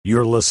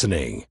You're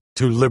listening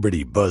to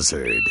Liberty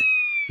Buzzard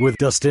with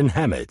Dustin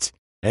Hammett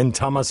and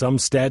Thomas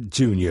Umstattd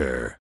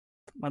Jr.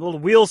 My little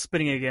wheel's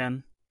spinning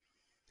again.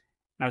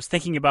 I was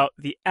thinking about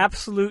the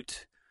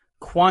absolute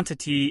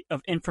quantity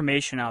of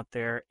information out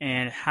there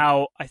and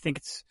how I think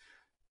it's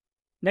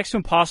next to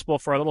impossible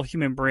for our little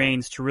human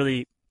brains to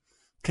really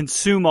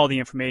consume all the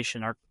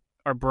information.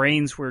 Our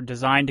brains were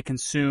designed to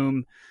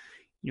consume,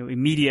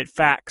 immediate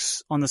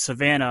facts on the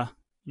savannah.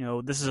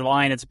 This is a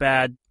lion, it's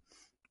bad,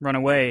 run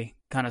away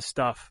kind of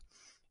stuff.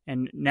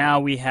 And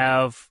now we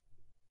have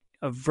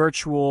it's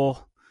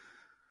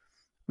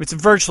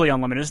virtually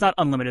unlimited. It's not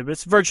unlimited, but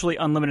it's virtually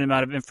unlimited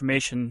amount of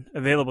information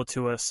available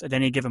to us at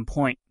any given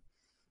point,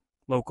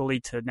 locally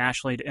to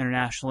nationally to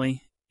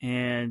internationally.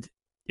 And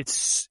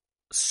it's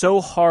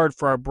so hard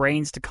for our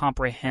brains to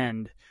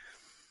comprehend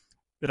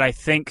that I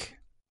think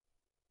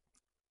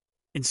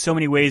in so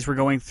many ways we're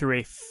going through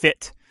a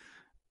fit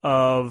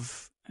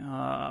of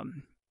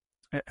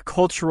a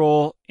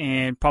cultural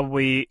and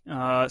probably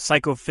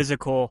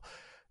psychophysical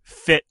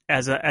fit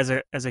as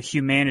a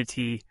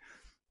humanity,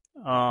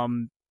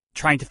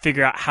 trying to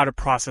figure out how to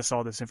process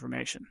all this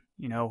information.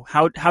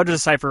 How to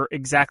decipher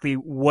exactly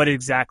what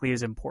exactly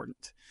is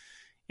important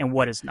and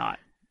what is not.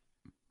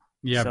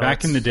 Yeah, So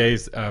back in the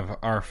days of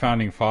our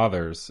founding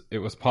fathers, it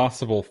was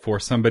possible for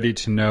somebody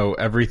to know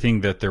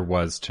everything that there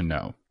was to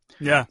know.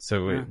 Yeah.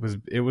 So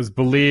it was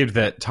believed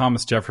that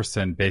Thomas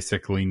Jefferson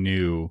basically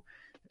knew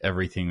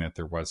everything that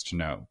there was to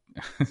know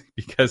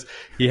because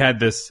he had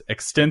this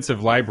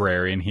extensive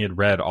library and he had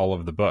read all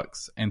of the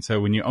books. And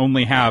so when you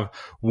only have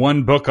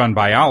one book on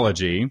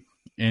biology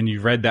and you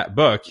read that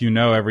book, you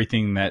know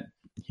everything that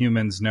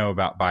humans know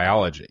about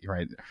biology,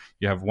 right?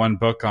 You have one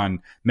book on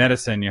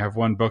medicine, you have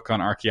one book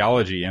on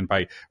archaeology, and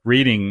by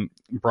reading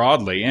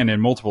broadly and in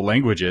multiple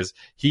languages,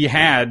 he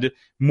had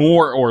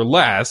more or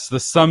less the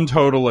sum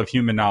total of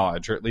human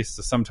knowledge, or at least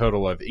the sum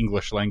total of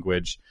English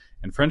language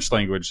and French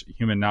language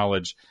human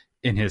knowledge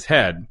in his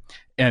head.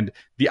 And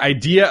the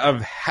idea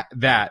of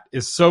that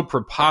is so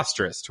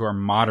preposterous to our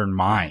modern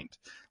mind.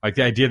 Like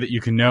the idea that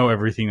you can know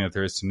everything that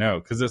there is to know.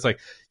 Because it's like,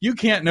 you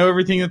can't know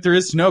everything that there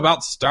is to know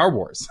about Star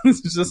Wars.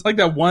 It's just like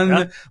that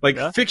one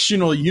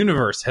fictional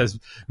universe has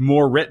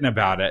more written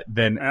about it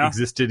than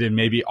existed in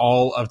maybe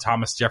all of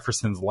Thomas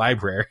Jefferson's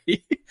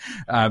library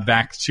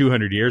back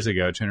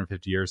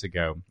 250 years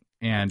ago.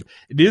 And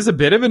it is a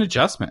bit of an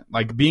adjustment,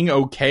 like being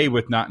okay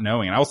with not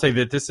knowing. And I will say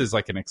that this is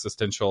like an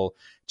existential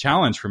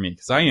challenge for me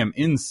because I am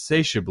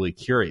insatiably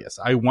curious.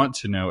 I want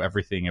to know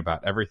everything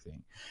about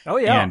everything. Oh,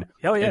 yeah.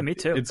 And me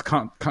too. It's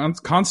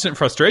constant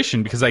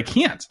frustration because I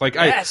can't. Like,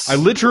 yes. I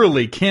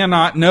literally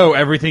cannot know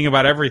everything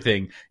about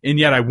everything, and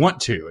yet I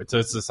want to. It's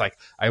just like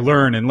I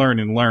learn and learn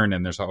and learn,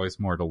 and there's always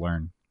more to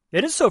learn.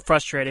 It is so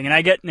frustrating. And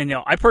I get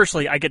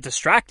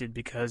distracted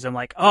because I'm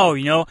like,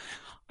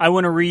 I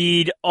want to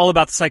read all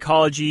about the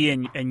psychology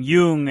and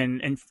Jung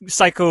and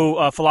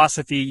psycho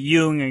philosophy,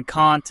 Jung and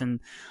Kant and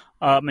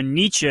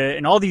Nietzsche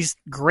and all these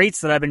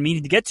greats that I've been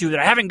meaning to get to that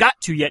I haven't got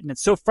to yet. And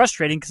it's so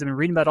frustrating because I've been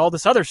reading about all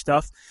this other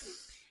stuff.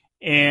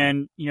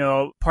 And,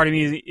 part of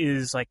me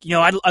is like,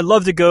 I'd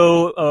love to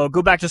go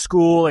back to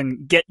school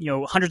and get,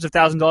 hundreds of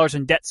thousands of dollars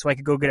in debt so I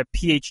could go get a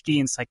PhD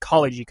in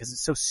psychology because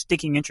it's so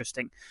stinking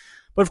interesting.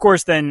 But of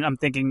course, then I'm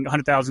thinking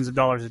hundreds of thousands of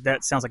dollars of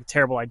debt sounds like a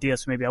terrible idea,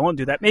 so maybe I won't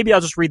do that. Maybe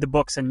I'll just read the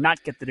books and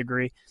not get the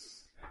degree.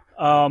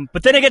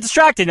 But then I get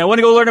distracted. I want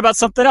to go learn about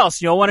something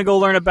else. I want to go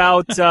learn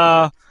about,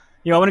 I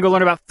want to go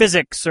learn about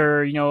physics,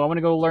 or I want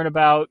to go learn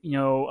about,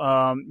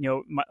 my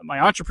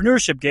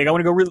entrepreneurship gig. I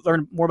want to go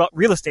learn more about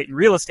real estate and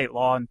real estate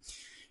law. And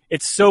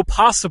it's so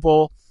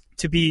possible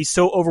to be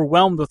so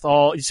overwhelmed with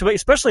all,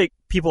 especially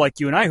people like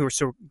you and I who are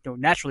so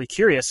naturally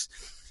curious.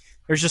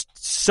 There's just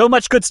so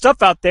much good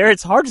stuff out there.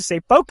 It's hard to stay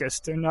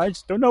focused, and I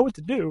just don't know what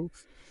to do.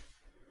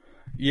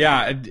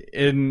 Yeah,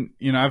 and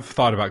I've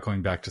thought about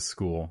going back to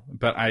school,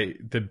 but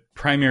the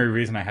primary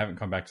reason I haven't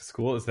come back to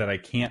school is that I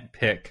can't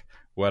pick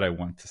what I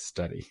want to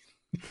study.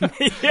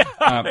 Exactly.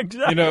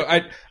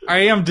 I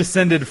am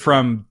descended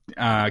from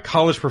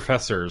college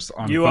professors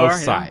on both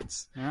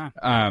sides. Yeah.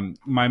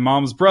 My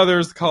mom's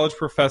brother's a college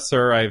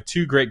professor. I have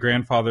two great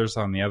grandfathers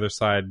on the other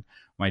side.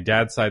 My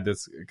dad's side,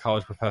 that's a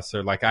college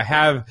professor. Like, I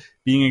have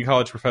being a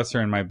college professor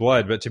in my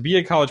blood, but to be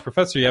a college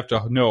professor, you have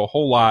to know a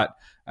whole lot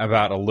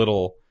about a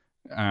little,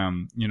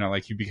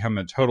 like you become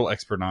a total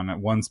expert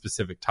on one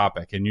specific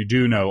topic, and you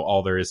do know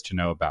all there is to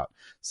know about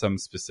some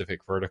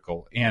specific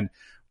vertical. And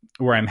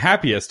where I'm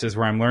happiest is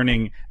where I'm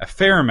learning a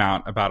fair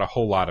amount about a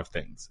whole lot of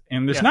things.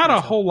 And there's not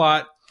a whole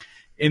lot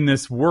in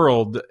this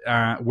world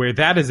where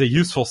that is a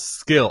useful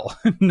skill,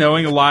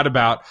 knowing a lot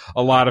about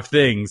a lot of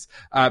things.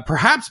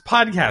 Perhaps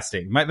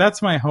podcasting.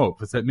 That's my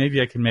hope, is that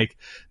maybe I can make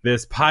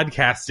this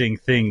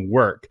podcasting thing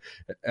work,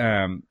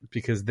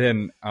 because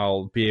then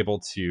I'll be able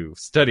to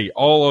study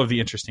all of the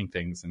interesting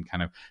things and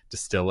kind of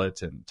distill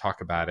it and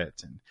talk about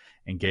it and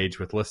engage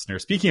with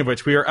listeners. Speaking of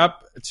which, we are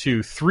up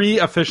to 3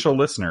 official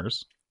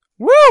listeners.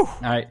 Woo!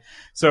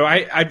 So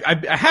I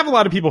have a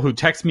lot of people who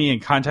text me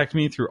and contact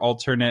me through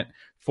alternate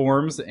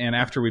forms, and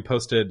after we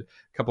posted a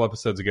couple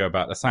episodes ago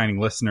about assigning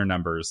listener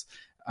numbers,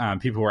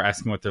 people were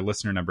asking what their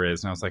listener number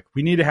is, and I was like,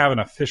 we need to have an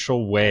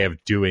official way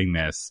of doing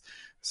this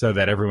so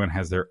that everyone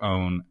has their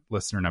own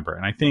listener number.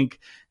 And I think,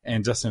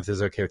 and Justin, if this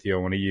is okay with you,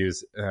 I want to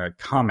use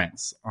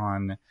comments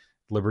on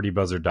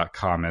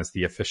libertybuzzard.com as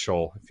the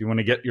official. If you want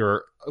to get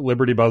your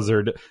Liberty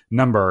Buzzard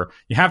number,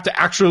 you have to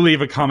actually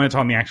leave a comment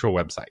on the actual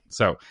website.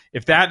 So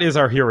if that is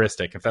our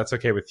heuristic, if that's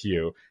okay with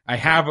you, I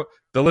have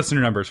the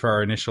listener numbers for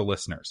our initial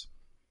listeners.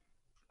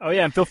 Oh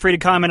yeah, and feel free to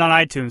comment on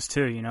iTunes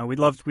too. You know, we'd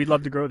love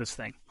to grow this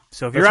thing.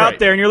 So if you're out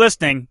there and you're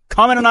listening,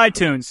 comment on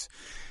iTunes.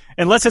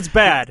 Unless it's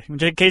bad. In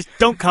case,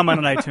 don't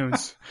comment on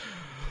iTunes.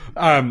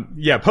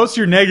 Post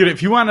your negative.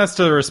 If you want us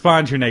to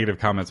respond to your negative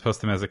comments,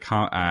 post them as a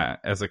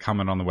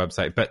comment on the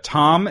website. But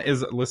Tom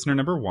is listener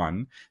number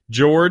 1.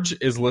 George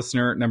is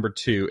listener number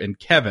 2. And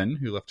Kevin,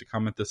 who left a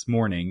comment this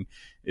morning,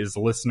 is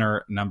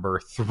listener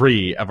number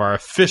 3 of our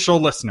official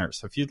listeners.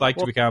 So if you'd like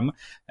to become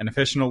an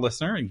official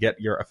listener and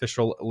get your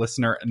official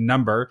listener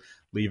number,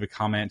 leave a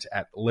comment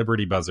at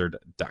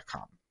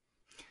libertybuzzard.com.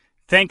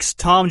 Thanks,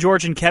 Tom,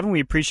 George, and Kevin.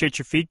 We appreciate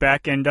your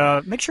feedback, and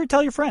make sure to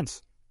tell your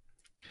friends.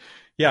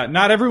 Yeah,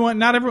 not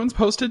everyone's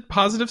posted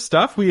positive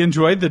stuff. We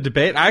enjoyed the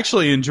debate. I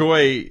actually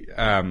enjoy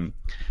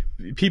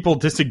people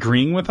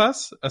disagreeing with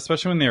us,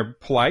 especially when they're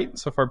polite.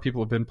 So far,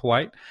 people have been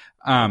polite.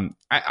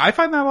 I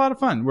find that a lot of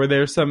fun, where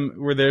there's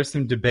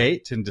some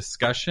debate and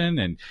discussion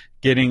and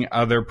getting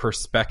other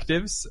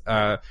perspectives.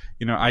 I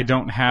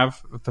don't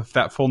have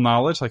that full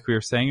knowledge, like we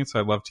were saying, and so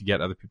I love to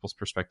get other people's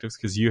perspectives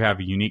because you have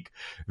a unique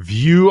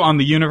view on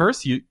the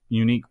universe,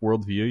 unique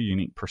worldview,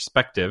 unique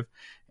perspective.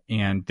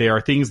 And there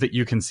are things that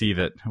you can see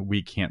that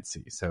we can't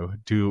see. So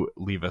do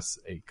leave us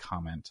a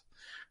comment.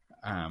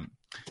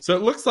 So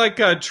it looks like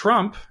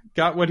Trump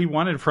got what he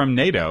wanted from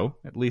NATO.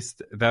 At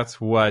least that's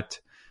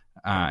what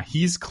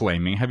he's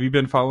claiming. Have you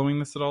been following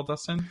this at all,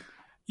 Dustin?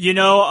 You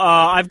know,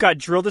 I've got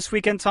drill this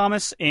weekend,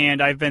 Thomas,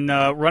 and I've been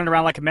running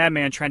around like a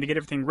madman trying to get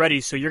everything ready.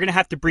 So you're going to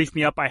have to brief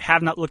me up. I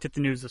have not looked at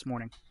the news this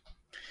morning.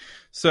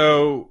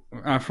 So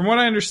from what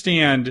I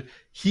understand,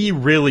 he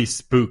really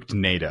spooked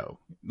NATO.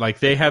 Like,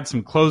 they had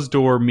some closed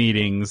door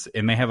meetings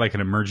and they had like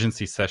an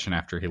emergency session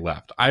after he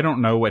left. I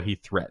don't know what he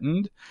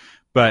threatened,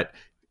 but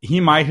he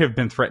might have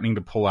been threatening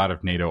to pull out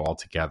of NATO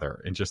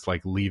altogether and just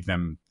like leave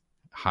them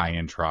high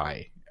and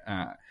dry.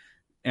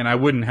 And I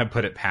wouldn't have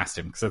put it past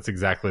him because that's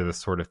exactly the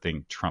sort of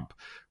thing Trump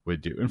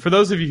would do. And for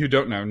those of you who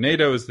don't know,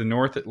 NATO is the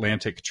North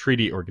Atlantic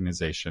Treaty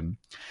Organization.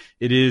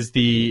 It is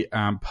the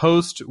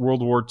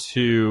post-World War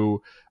II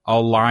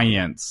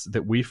alliance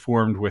that we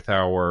formed with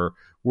our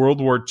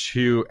World War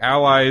II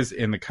allies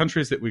in the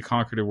countries that we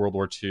conquered in World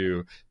War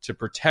II to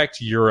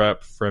protect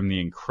Europe from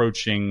the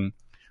encroaching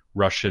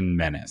Russian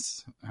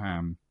menace.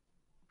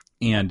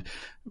 And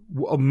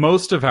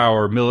most of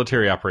our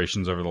military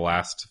operations over the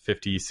last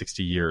 50,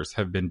 60 years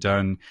have been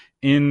done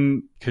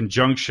in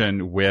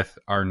conjunction with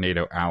our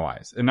NATO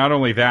allies. And not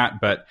only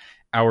that, but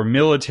our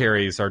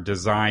militaries are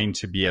designed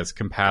to be as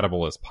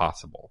compatible as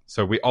possible.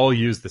 So we all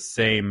use the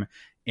same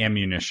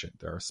ammunition.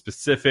 There are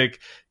specific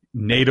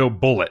NATO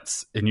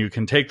bullets, and you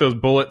can take those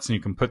bullets and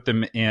you can put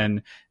them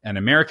in an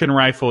American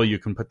rifle, you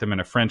can put them in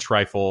a French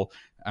rifle.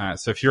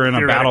 So if you're in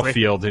a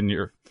battlefield and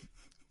you're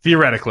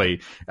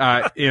theoretically,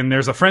 and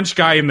there's a French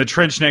guy in the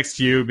trench next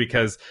to you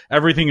because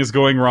everything is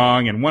going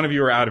wrong and one of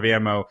you are out of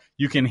ammo,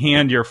 you can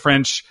hand your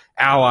French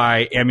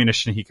ally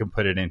ammunition, he can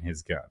put it in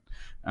his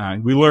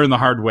gun. We learned the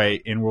hard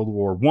way in World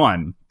War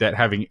I that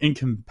having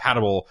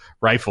incompatible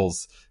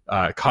rifles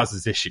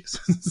causes issues.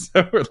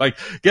 So we're like,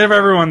 give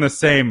everyone the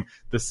same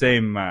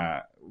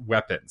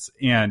weapons.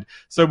 And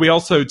so we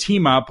also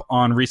team up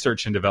on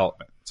research and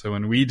development. So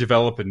when we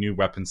develop a new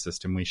weapon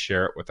system, we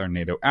share it with our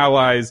NATO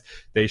allies.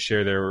 They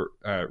share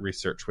their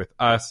research with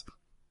us.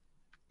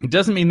 It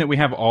doesn't mean that we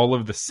have all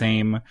of the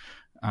same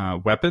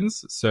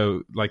weapons.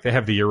 So like they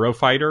have the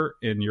Eurofighter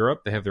in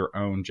Europe. They have their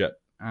own jet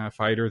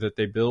fighter that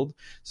they build.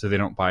 So they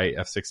don't buy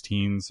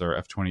F-16s or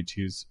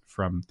F-22s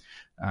from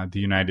the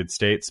United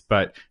States.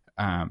 But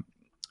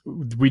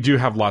we do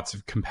have lots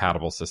of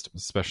compatible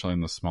systems, especially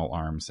in the small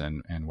arms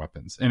and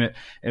weapons. And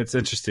it's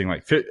interesting,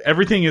 like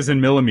everything is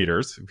in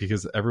millimeters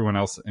because everyone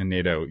else in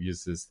NATO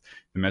uses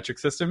the metric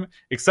system,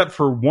 except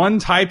for one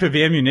type of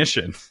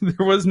ammunition.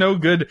 There was no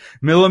good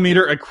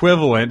millimeter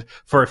equivalent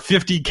for a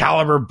 50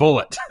 caliber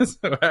bullet.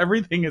 So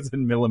everything is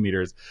in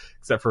millimeters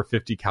except for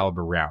 50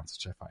 caliber rounds,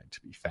 which I find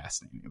to be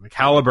fascinating. The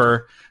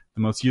caliber,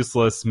 the most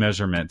useless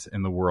measurement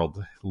in the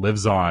world,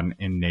 lives on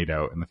in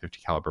NATO in the 50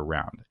 caliber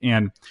round.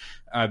 And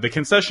the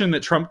concession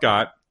that Trump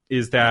got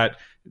is that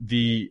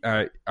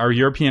our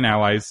European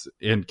allies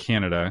in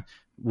Canada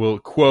will,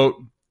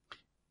 quote,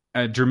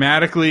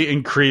 dramatically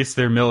increase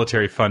their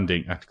military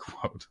funding,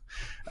 quote,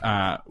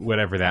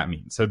 whatever that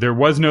means. So there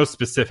was no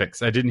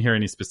specifics. I didn't hear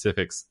any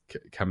specifics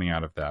coming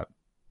out of that,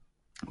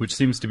 which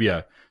seems to be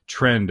a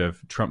trend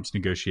of Trump's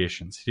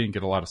negotiations. He didn't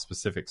get a lot of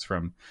specifics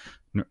from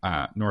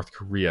North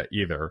Korea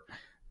either,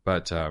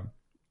 but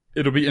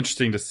it'll be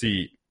interesting to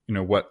see,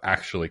 what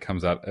actually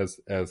comes out as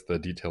the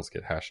details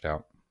get hashed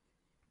out.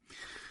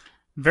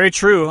 Very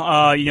true.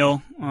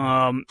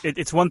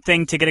 It's one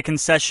thing to get a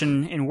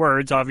concession in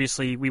words.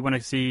 Obviously, we want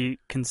to see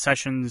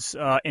concessions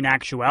in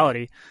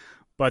actuality.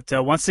 But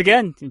once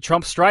again,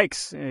 Trump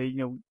strikes.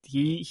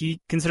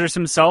 He considers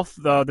himself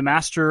the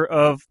master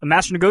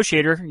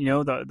negotiator.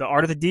 The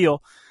art of the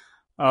deal,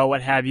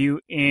 what have you.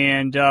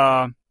 And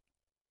I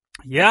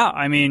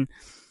mean,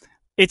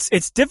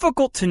 it's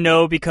difficult to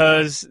know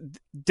because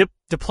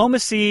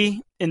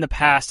diplomacy in the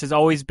past has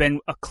always been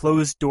a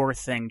closed door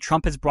thing.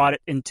 Trump has brought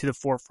it into the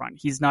forefront.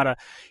 He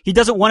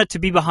doesn't want it to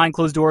be behind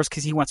closed doors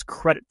because he wants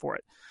credit for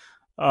it.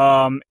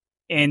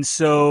 And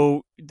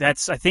so I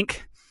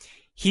think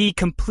he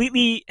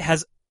completely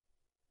has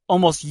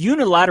almost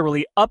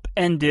unilaterally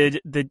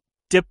upended the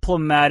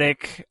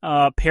diplomatic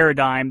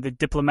paradigm, the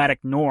diplomatic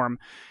norm,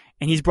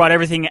 and he's brought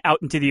everything out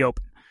into the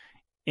open.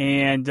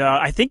 And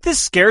I think this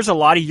scares a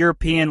lot of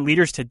European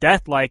leaders to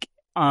death, like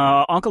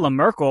Angela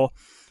Merkel.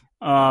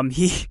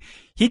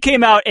 He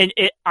came out, and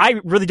I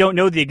really don't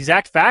know the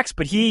exact facts,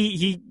 but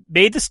he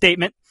made the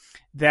statement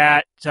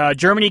that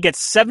Germany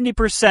gets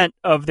 70%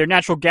 of their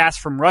natural gas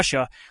from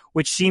Russia,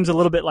 which seems a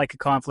little bit like a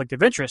conflict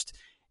of interest.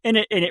 And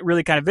it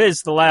really kind of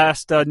is. The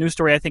last news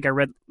story I think I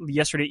read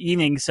yesterday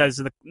evening says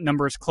the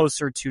number is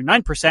closer to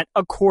 9%,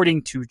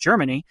 according to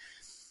Germany.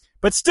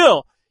 But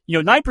still,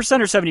 9% or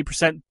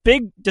 70%,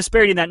 big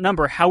disparity in that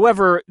number.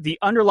 However, the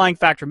underlying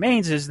fact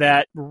remains is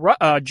that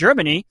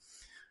Germany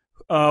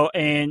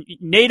and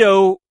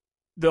NATO,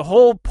 the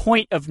whole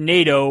point of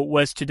NATO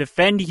was to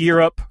defend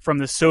Europe from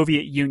the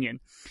Soviet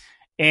Union.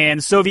 And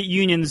the Soviet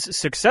Union's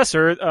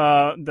successor,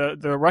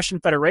 the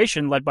Russian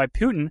Federation, led by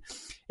Putin,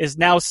 is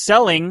now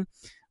selling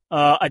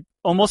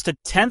almost a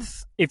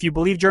tenth, if you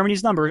believe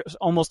Germany's number,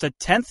 almost a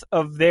tenth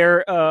of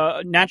their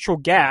natural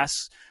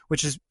gas,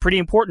 which is pretty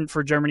important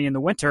for Germany in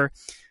the winter,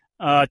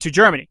 to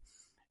Germany.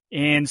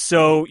 And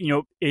so,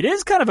 it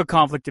is kind of a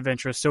conflict of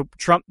interest. So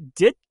Trump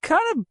did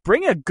kind of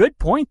bring a good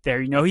point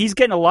there. He's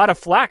getting a lot of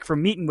flack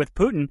from meeting with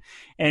Putin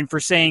and for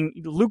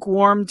saying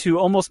lukewarm to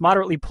almost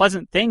moderately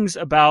pleasant things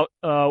about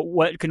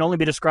what can only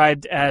be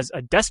described as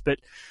a despot.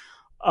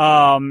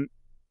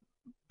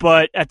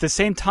 But at the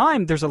same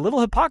time, there's a little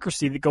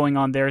hypocrisy going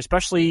on there,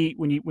 especially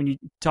when you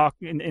talk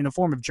in the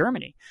form of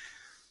Germany.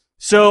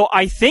 So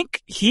I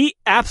think he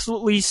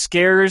absolutely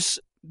scares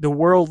the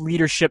world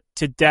leadership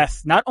to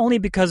death, not only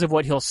because of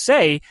what he'll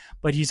say,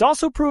 but he's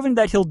also proven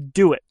that he'll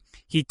do it.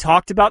 He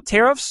talked about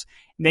tariffs,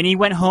 and then he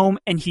went home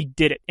and he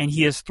did it. And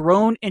he has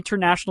thrown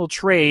international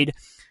trade.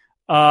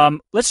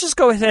 Let's just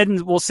go ahead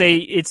and we'll say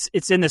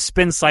it's in the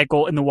spin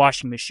cycle in the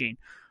washing machine.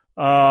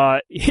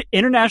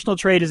 International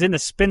trade is in the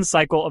spin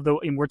cycle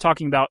and we're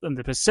talking about in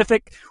the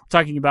Pacific, we're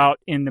talking about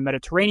in the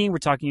Mediterranean, we're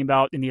talking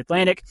about in the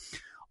Atlantic.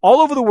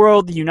 All over the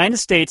world, the United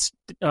States,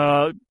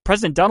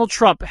 President Donald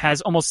Trump has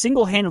almost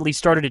single-handedly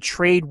started a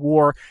trade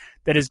war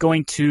that is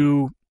going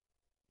to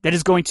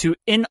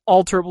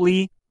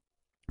inalterably,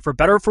 for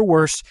better or for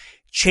worse,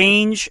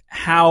 change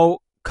how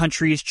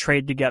countries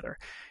trade together.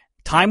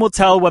 Time will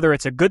tell whether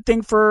it's a good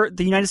thing for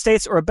the United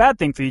States or a bad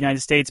thing for the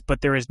United States,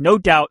 but there is no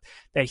doubt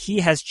that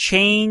he has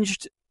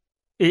changed.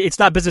 It's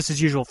not business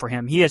as usual for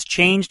him. He has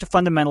changed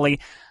fundamentally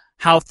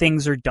how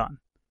things are done.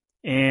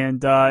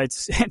 And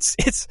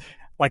it's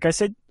like I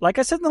said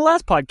in the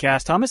last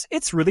podcast, Thomas,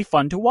 it's really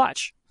fun to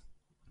watch.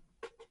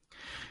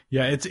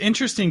 Yeah, it's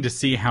interesting to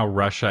see how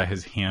Russia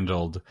has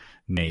handled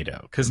NATO,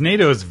 because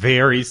NATO is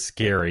very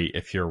scary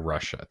if you're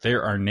Russia.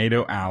 There are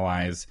NATO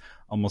allies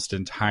almost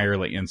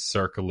entirely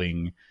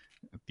encircling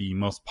the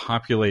most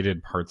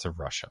populated parts of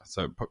Russia.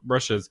 So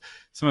Russia's,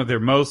 some of their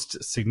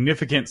most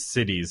significant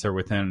cities are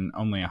within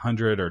only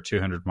 100 or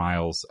 200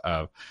 miles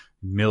of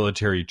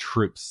military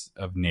troops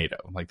of NATO.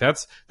 Like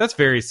that's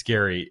very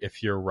scary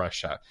if you're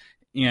Russia.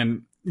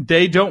 And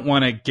they don't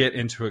want to get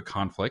into a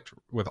conflict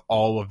with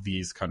all of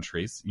these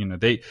countries.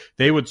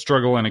 They would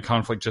struggle in a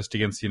conflict just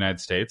against the United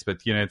States, but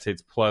the United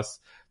States plus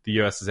the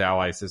U.S.'s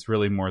allies is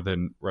really more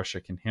than Russia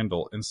can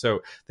handle. And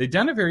so they've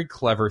done a very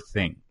clever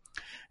thing.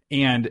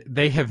 And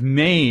they have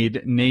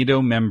made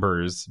NATO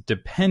members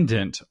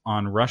dependent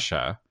on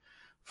Russia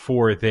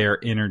for their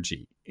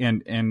energy.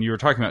 And you were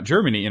talking about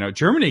Germany.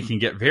 Germany can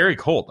get very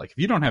cold. Like if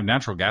you don't have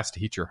natural gas to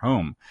heat your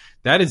home,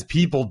 that is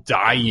people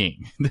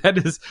dying.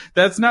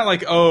 That's not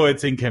like, oh,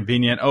 it's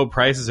inconvenient. Oh,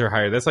 prices are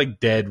higher. That's like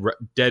dead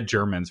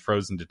Germans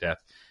frozen to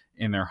death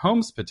in their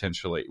homes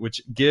potentially,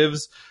 which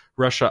gives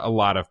Russia a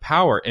lot of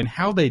power. And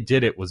how they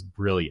did it was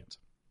brilliant.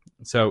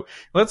 So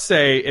let's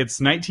say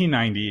it's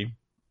 1990.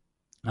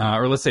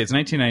 Or let's say it's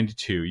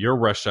 1992. You're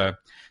Russia.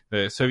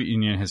 The Soviet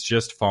Union has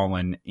just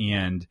fallen,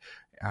 and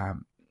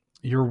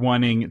you're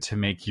wanting to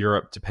make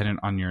Europe dependent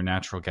on your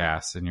natural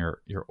gas and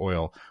your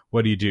oil.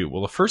 What do?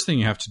 Well, the first thing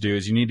you have to do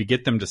is you need to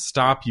get them to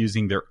stop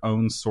using their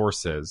own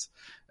sources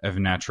of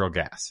natural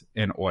gas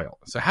and oil.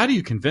 So how do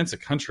you convince a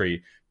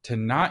country to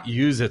not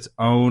use its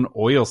own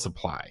oil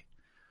supply?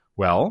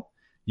 Well,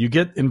 you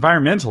get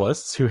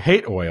environmentalists who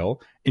hate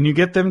oil, and you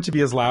get them to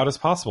be as loud as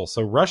possible.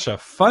 So Russia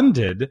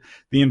funded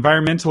the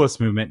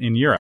environmentalist movement in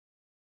Europe.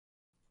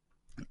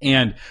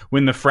 And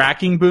when the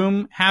fracking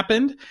boom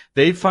happened,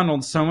 they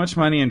funneled so much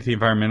money into the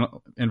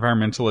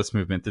environmentalist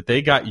movement that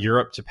they got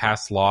Europe to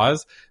pass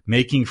laws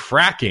making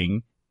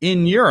fracking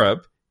in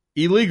Europe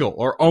illegal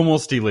or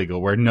almost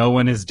illegal, where no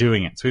one is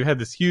doing it. So we've had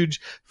this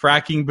huge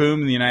fracking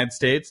boom in the United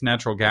States.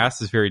 Natural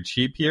gas is very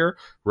cheap here.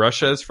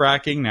 Russia is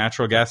fracking.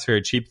 Natural gas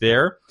very cheap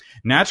there.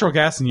 Natural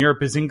gas in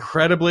Europe is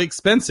incredibly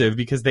expensive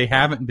because they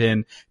haven't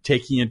been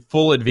taking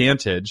full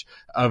advantage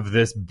of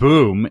this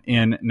boom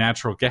in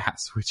natural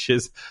gas, which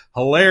is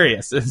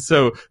hilarious. And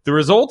so the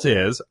result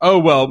is, oh,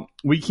 well,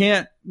 we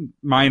can't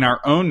mine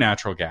our own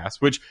natural gas,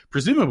 which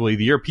presumably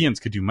the Europeans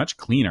could do much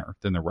cleaner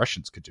than the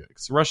Russians could do it.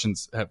 Because the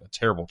Russians have a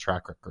terrible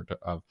track record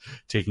of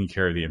taking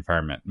care of the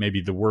environment,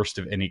 maybe the worst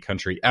of any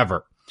country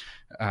ever.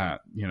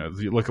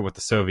 You look at what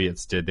the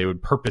Soviets did. They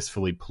would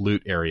purposefully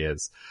pollute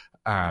areas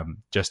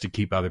just to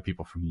keep other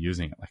people from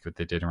using it, like what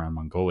they did around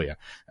Mongolia.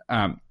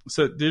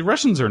 So the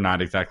Russians are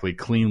not exactly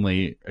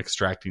cleanly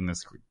extracting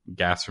this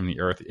gas from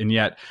the earth, and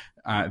yet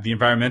the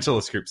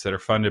environmentalist groups that are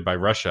funded by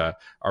Russia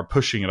are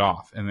pushing it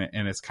off, and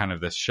it's kind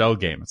of this shell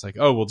game. It's like,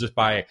 oh, we'll just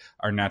buy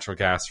our natural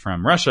gas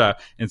from Russia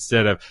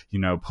instead of,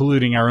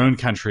 polluting our own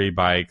country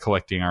by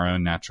collecting our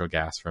own natural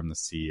gas from the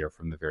sea or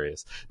from the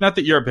various. Not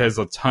that Europe has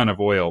a ton of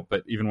oil,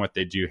 but even what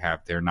they do have,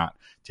 they're not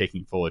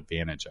taking full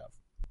advantage of.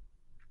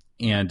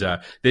 And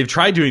they've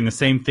tried doing the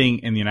same thing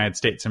in the United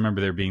States. I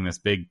remember there being this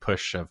big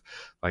push of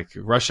like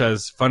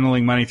Russia's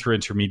funneling money through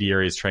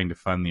intermediaries trying to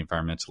fund the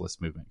environmentalist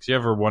movement. So you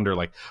ever wonder,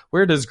 like,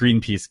 where does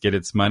Greenpeace get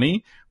its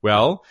money?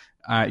 Well,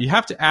 you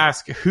have to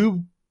ask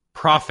who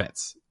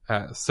profits.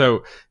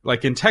 So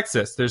like in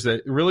Texas, there's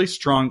a really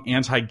strong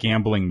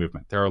anti-gambling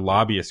movement. There are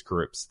lobbyist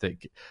groups that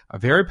are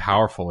very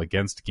powerful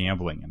against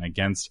gambling and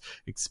against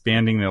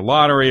expanding the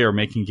lottery or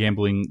making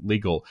gambling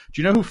legal.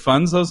 Do you know who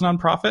funds those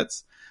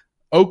nonprofits?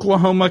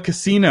 Oklahoma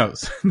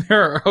casinos.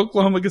 There are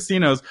Oklahoma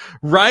casinos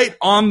right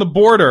on the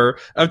border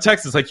of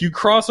Texas. Like you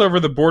cross over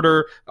the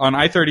border on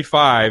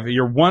I-35,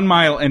 you're 1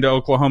 mile into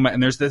Oklahoma,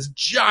 and there's this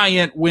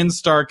giant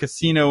WinStar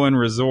casino and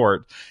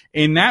resort.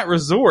 And that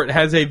resort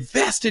has a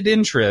vested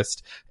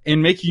interest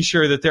in making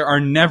sure that there are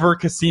never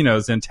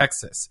casinos in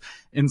Texas.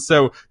 And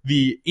so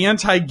the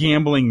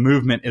anti-gambling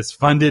movement is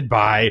funded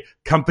by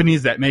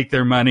companies that make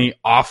their money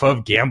off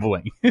of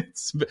gambling,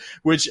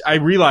 which I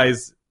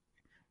realize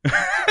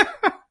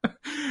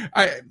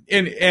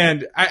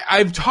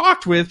I've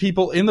talked with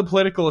people in the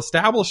political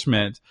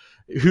establishment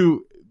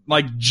who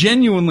like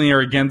genuinely are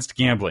against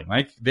gambling.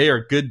 Like they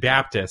are good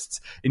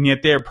Baptists, and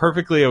yet they are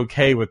perfectly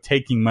okay with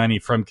taking money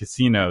from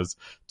casinos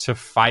to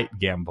fight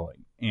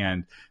gambling.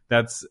 And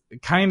that's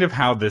kind of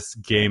how this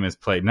game is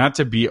played. Not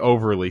to be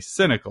overly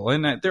cynical,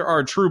 and that there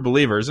are true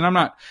believers. And I'm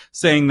not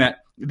saying that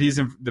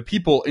the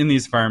people in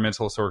these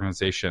environmentalist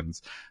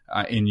organizations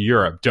in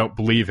Europe don't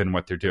believe in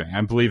what they're doing. I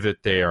believe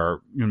that they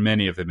are,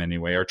 many of them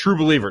anyway, are true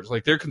believers.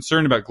 Like they're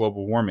concerned about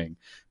global warming,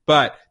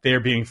 but they are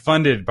being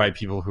funded by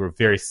people who are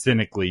very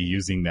cynically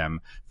using them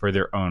for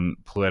their own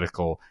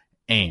political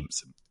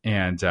aims.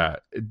 And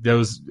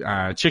those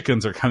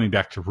chickens are coming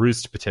back to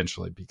roost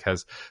potentially,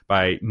 because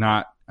by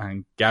not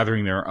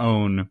gathering their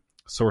own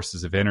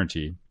sources of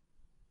energy,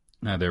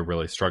 they're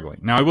really struggling.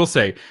 Now, I will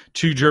say,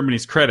 to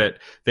Germany's credit,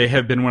 they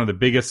have been one of the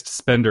biggest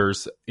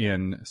spenders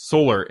in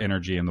solar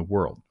energy in the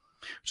world,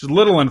 which is a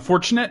little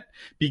unfortunate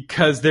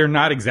because they're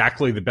not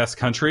exactly the best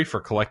country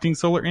for collecting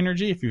solar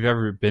energy. If you've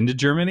ever been to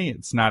Germany,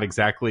 it's not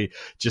exactly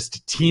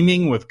just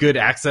teeming with good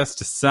access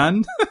to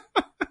sun.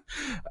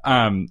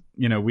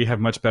 We have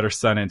much better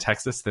sun in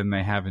Texas than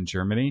they have in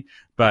Germany.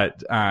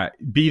 But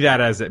be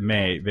that as it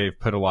may, they've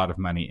put a lot of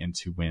money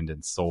into wind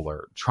and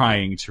solar,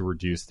 trying to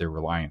reduce their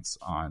reliance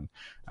on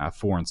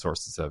foreign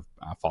sources of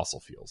fossil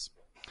fuels.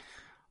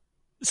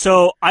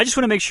 So I just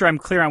want to make sure I'm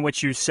clear on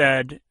what you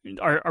said.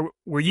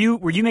 Were you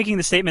making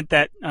the statement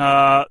that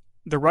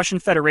the Russian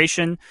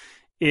Federation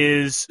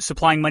is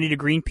supplying money to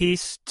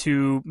Greenpeace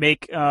to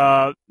make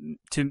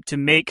to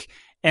make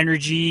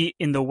energy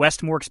in the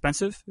West more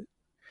expensive?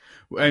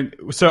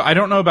 So I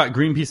don't know about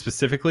Greenpeace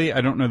specifically.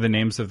 I don't know the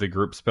names of the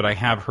groups, but I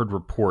have heard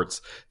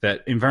reports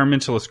that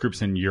environmentalist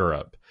groups in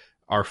Europe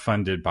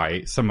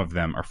some of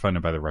them are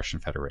funded by the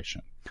Russian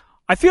Federation.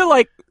 I feel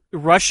like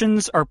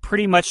Russians are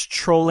pretty much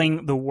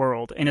trolling the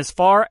world. And as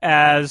far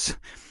as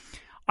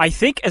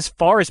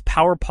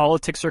power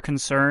politics are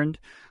concerned,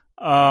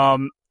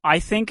 I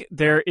think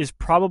there is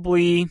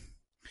probably,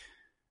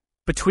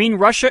 between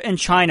Russia and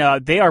China,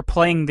 they are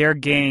playing their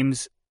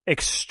games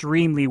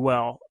extremely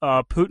well.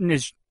 Putin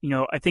is,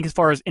 I think as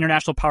far as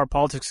international power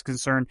politics is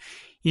concerned,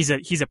 he's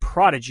a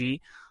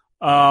prodigy.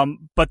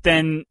 But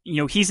then,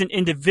 he's an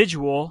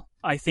individual.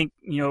 I think,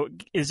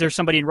 is there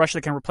somebody in Russia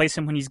that can replace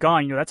him when he's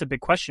gone? That's a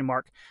big question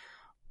mark.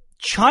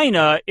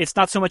 China, it's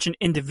not so much an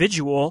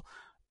individual.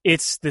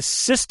 It's the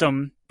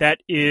system that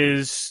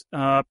is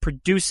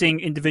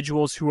producing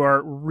individuals who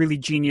are really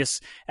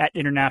genius at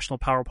international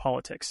power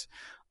politics.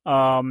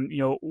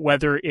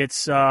 Whether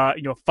it's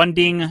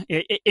funding,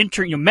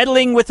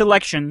 meddling with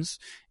elections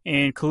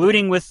and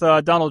colluding with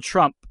Donald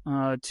Trump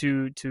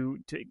to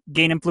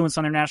gain influence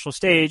on the international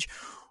stage,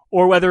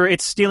 or whether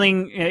it's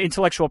stealing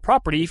intellectual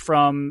property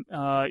from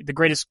the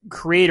greatest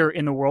creator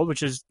in the world,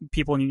 which is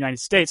people in the United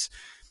States.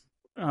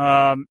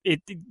 I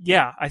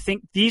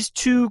think these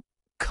two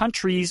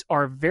countries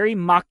are very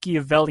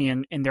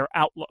Machiavellian in their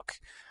outlook.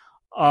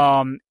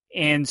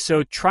 And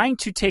so trying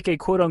to take a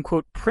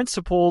quote-unquote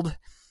principled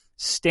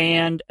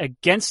stand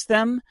against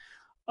them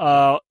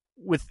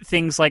with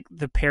things like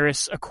the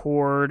Paris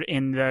Accord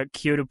and the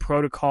Kyoto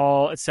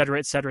Protocol, et cetera,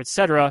 et cetera, et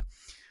cetera,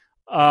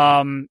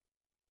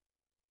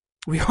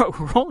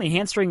 we're only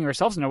hamstringing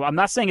ourselves. No, I'm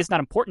not saying it's not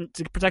important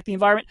to protect the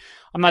environment.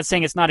 I'm not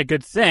saying it's not a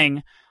good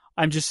thing.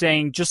 I'm just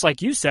saying, just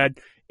like you said,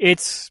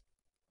 it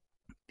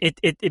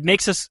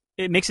makes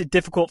it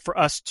difficult for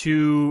us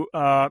to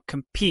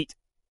compete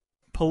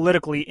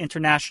politically,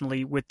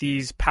 internationally with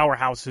these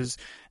powerhouses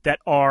that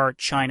are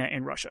China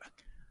and Russia.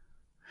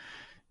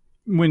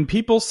 When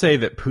people say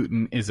that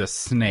Putin is a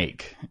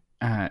snake,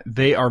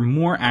 they are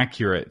more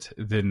accurate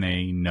than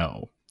they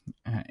know.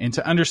 And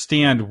to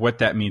understand what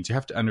that means, you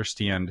have to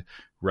understand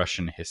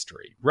Russian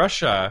history.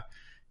 Russia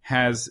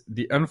has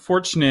the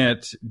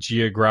unfortunate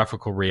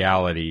geographical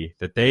reality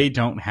that they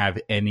don't have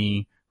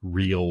any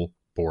real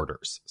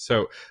borders.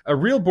 So a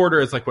real border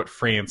is like what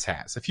France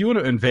has. If you want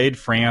to invade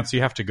France,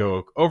 you have to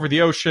go over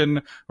the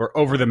ocean or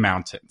over the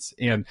mountains,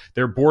 and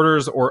their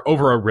borders, or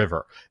over a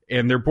river.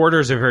 And their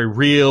borders are very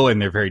real and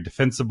they're very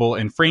defensible.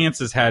 And France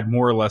has had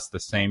more or less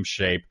the same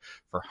shape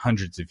for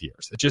hundreds of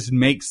years. It just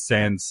makes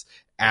sense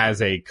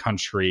as a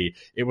country.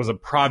 It was a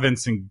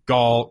province in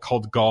Gaul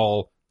called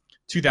Gaul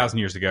 2,000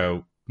 years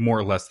ago, more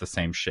or less the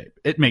same shape.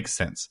 It makes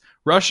sense.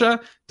 Russia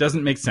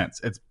doesn't make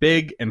sense. It's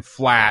big and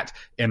flat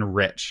and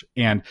rich,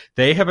 and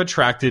they have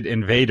attracted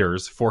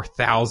invaders for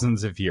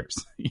thousands of years.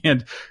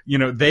 And,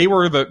 they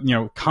were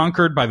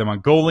conquered by the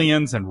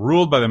Mongolians and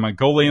ruled by the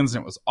Mongolians,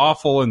 and it was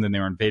awful. And then they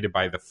were invaded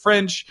by the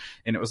French,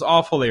 and it was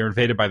awful. They were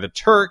invaded by the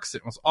Turks,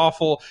 and it was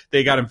awful.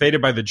 They got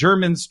invaded by the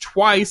Germans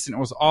twice, and it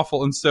was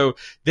awful. And so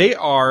they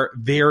are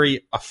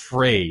very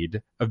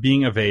afraid of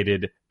being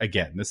invaded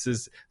again. This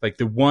is like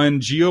the one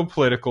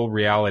geopolitical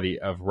reality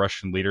of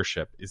Russian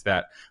leadership, is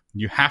that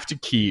you have to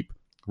keep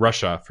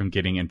Russia from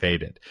getting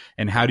invaded.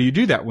 And how do you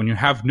do that when you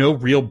have no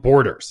real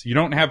borders? You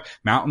don't have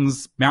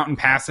mountain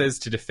passes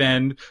to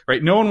defend,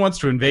 right? No one wants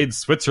to invade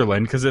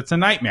Switzerland because it's a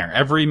nightmare.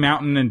 Every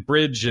mountain and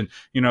bridge, and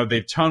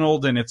they've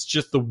tunneled, and it's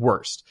just the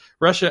worst.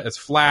 Russia is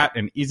flat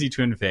and easy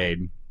to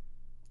invade.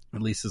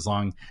 At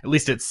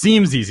least it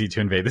seems easy to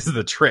invade. This is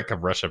the trick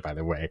of Russia, by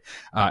the way.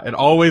 It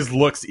always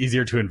looks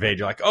easier to invade.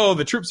 You're like, oh,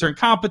 the troops are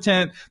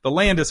incompetent. The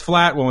land is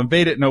flat. We'll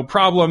invade it. No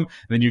problem. And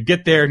then you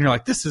get there and you're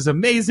like, this is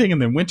amazing.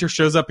 And then winter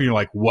shows up and you're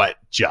like, what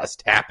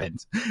just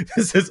happened?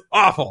 This is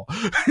awful.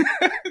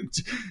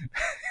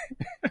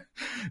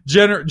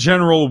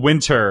 General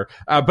winter.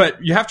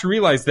 But you have to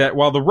realize that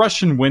while the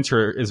Russian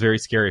winter is very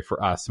scary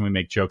for us, and we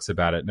make jokes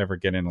about it, never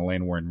get in a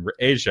land war in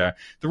Asia,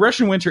 the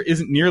Russian winter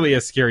isn't nearly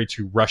as scary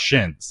to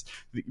Russians,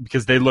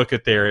 because they look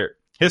at their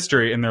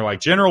history and they're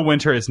like, General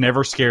Winter has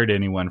never scared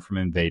anyone from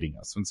invading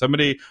us. When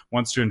somebody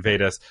wants to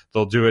invade us,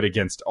 they'll do it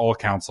against all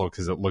counsel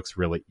because it looks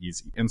really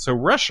easy. And so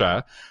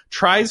Russia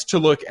tries to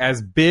look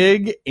as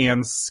big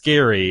and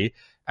scary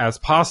as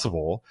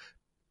possible.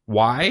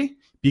 Why?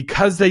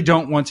 Because they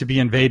don't want to be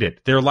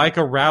invaded. They're like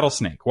a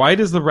rattlesnake. Why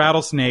does the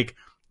rattlesnake,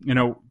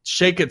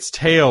 shake its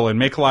tail and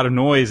make a lot of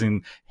noise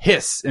and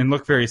hiss and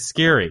look very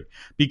scary?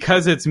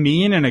 Because it's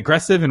mean and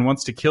aggressive and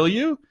wants to kill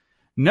you?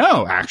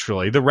 No,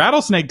 actually, the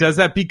rattlesnake does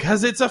that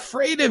because it's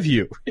afraid of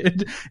you.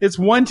 It's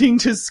wanting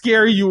to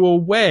scare you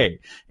away.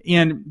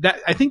 And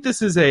I think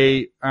this is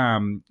a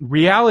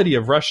reality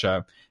of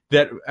Russia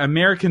that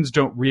Americans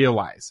don't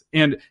realize.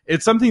 And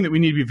it's something that we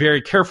need to be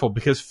very careful,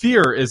 because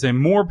fear is a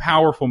more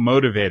powerful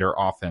motivator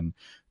often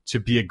to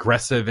be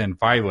aggressive and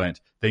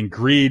violent than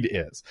greed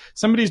is.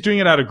 Somebody's doing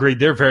it out of greed.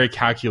 They're very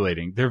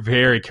calculating. They're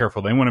very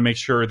careful. They want to make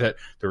sure that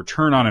the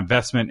return on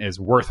investment is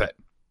worth it.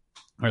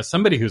 Whereas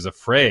somebody who's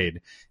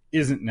afraid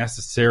isn't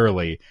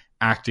necessarily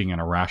acting in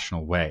a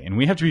rational way. And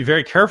we have to be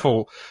very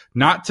careful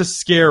not to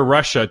scare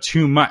Russia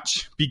too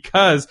much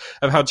because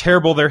of how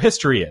terrible their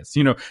history is.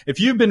 If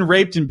you've been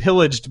raped and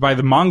pillaged by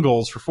the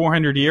Mongols for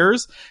 400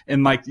 years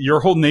and like your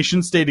whole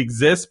nation state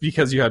exists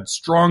because you had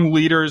strong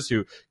leaders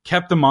who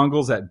kept the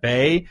Mongols at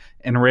bay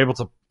and were able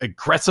to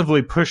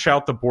aggressively push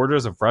out the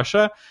borders of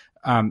Russia,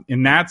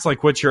 and that's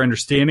like what your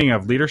understanding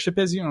of leadership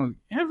is,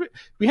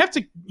 we have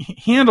to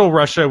handle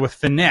Russia with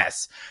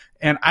finesse.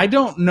 And I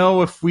don't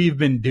know if we've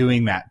been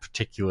doing that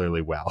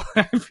particularly well.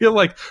 I feel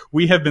like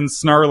we have been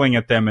snarling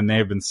at them and they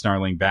have been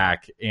snarling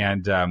back.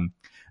 And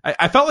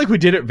I felt like we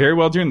did it very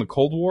well during the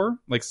Cold War.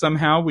 Like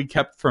somehow we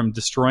kept from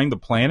destroying the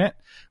planet,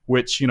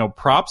 which,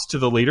 props to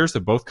the leaders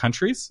of both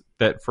countries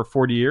that for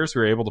 40 years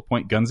we were able to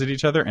point guns at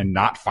each other and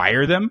not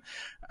fire them.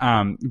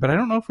 But I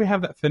don't know if we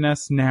have that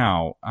finesse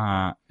now.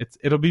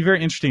 It'll be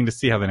very interesting to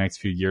see how the next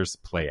few years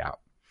play out.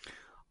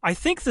 I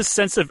think the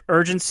sense of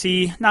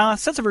urgency is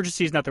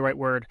not the right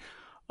word.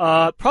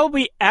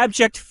 Probably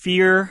abject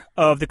fear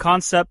of the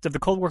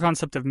Cold War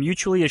concept of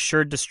mutually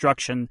assured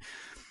destruction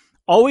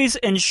always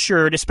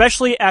ensured,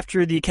 especially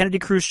after the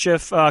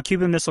Kennedy-Khrushchev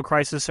Cuban Missile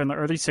Crisis in the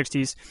early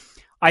 60s,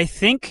 I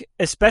think,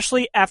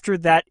 especially after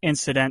that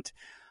incident,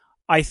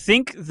 I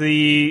think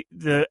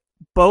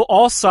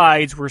all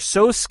sides were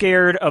so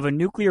scared of a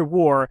nuclear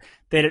war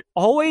that it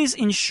always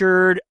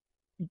ensured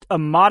a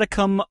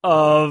modicum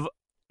of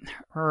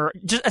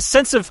just a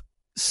sense of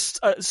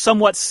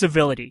somewhat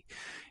civility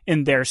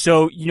in there.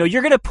 So,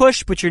 you're going to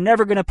push, but you're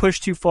never going to push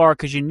too far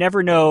because you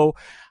never know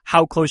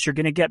how close you're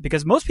going to get.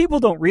 Because most people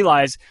don't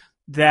realize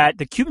that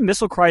the Cuban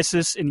Missile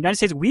Crisis in the United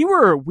States, we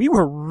were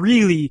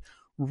really,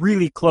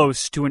 really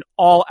close to an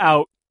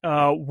all-out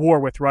war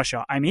with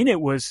Russia. I mean,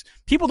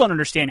 people don't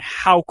understand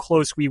how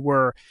close we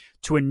were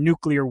to a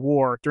nuclear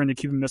war during the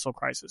Cuban Missile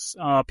Crisis.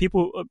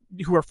 People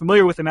who are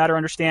familiar with the matter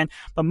understand,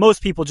 but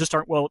most people just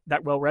aren't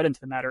that well read into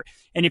the matter.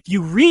 And if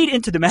you read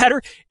into the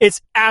matter,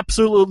 it's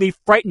absolutely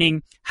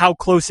frightening how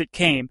close it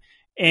came.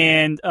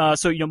 And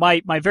so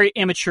my very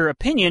amateur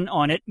opinion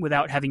on it,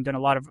 without having done a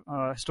lot of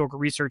historical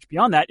research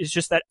beyond that, is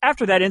just that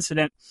after that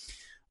incident,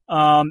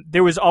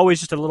 there was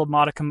always just a little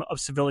modicum of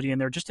civility in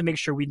there just to make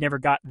sure we never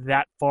got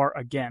that far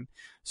again.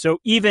 So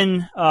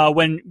even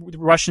when the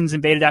Russians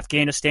invaded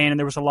Afghanistan and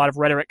there was a lot of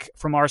rhetoric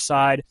from our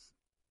side,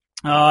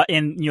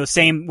 and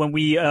same when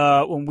we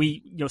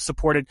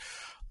supported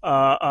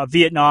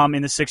Vietnam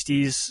in the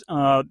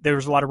 60s, there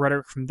was a lot of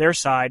rhetoric from their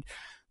side.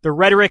 The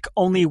rhetoric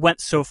only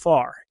went so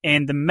far,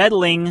 and the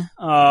meddling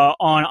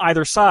on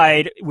either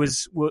side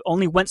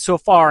only went so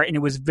far, and it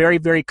was very,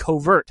 very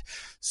covert.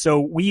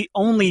 So we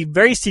only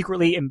very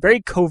secretly and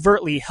very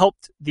covertly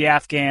helped the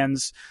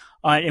Afghans.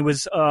 It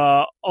was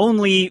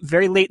only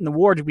very late in the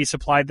war did we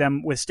supply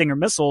them with Stinger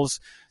missiles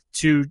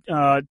to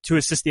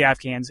assist the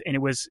Afghans, and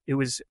it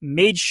was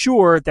made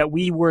sure that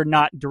we were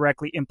not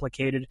directly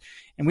implicated,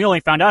 and we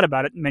only found out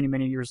about it many,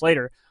 many years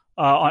later.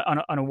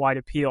 On a wide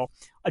appeal.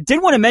 I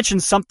did want to mention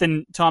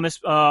something,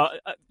 Thomas.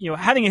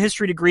 Having a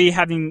history degree,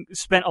 having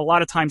spent a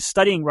lot of time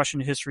studying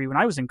Russian history when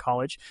I was in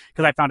college,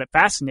 because I found it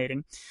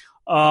fascinating.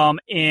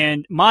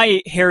 And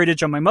my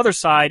heritage on my mother's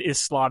side is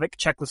Slavic,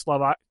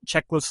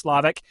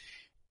 Czechoslovak.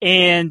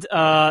 And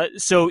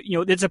so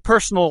it's a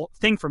personal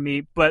thing for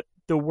me. But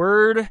the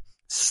word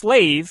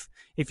slave,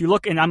 if you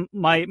look, and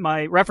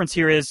my reference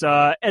here is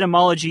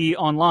Etymology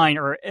Online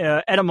or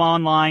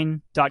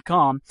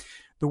etymonline.com.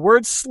 The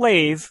word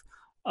slave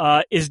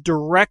is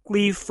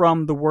directly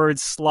from the word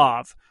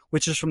Slav,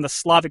 which is from the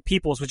Slavic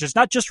peoples, which is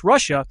not just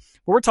Russia,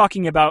 but we're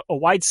talking about a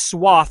wide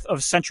swath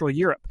of Central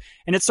Europe.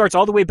 And it starts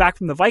all the way back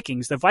from the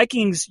Vikings. The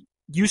Vikings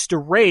used to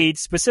raid,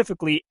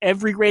 specifically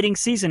every raiding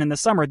season in the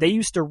summer, they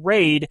used to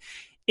raid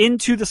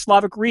into the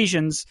Slavic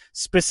regions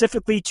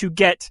specifically to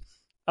get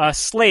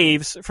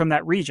slaves from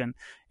that region.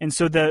 And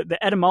so the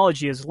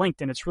etymology is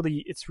linked, and it's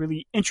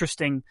really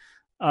interesting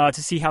to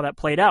see how that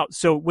played out.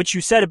 So what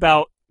you said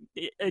about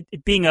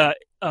it being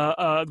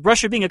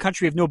Russia being a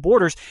country of no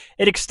borders,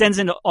 it extends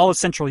into all of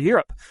Central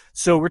Europe.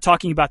 So we're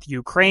talking about the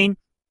Ukraine,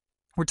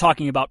 we're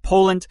talking about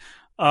Poland.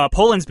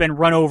 Poland's been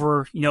run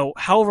over,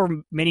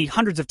 however many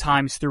hundreds of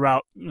times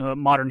throughout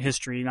modern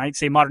history. And I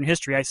say modern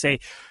history, I say,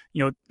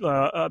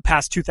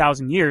 past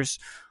 2,000 years.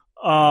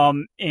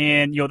 And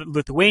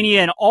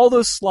Lithuania and all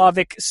those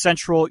Slavic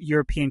Central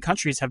European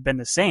countries have been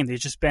the same. They've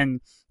just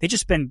been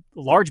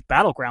large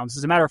battlegrounds.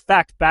 As a matter of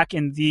fact, back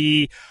in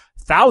the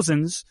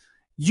thousands,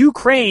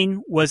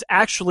 Ukraine was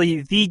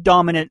actually the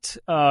dominant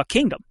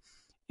kingdom,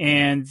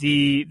 and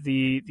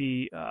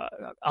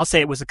I'll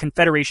say it was a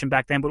confederation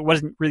back then, but it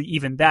wasn't really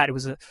even that. It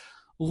was a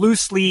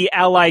loosely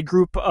allied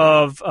group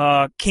of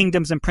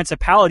kingdoms and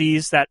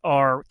principalities that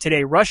are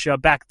today Russia.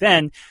 Back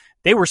then,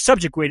 they were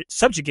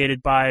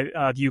subjugated by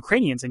the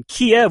Ukrainians, and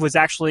Kiev was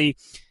actually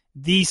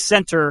the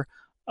center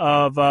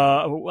of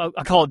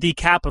I call it the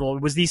capital.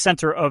 It was the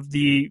center of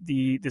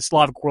the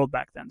Slavic world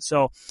back then.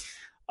 So.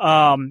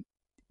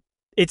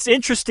 It's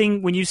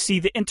interesting when you see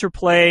the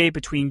interplay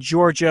between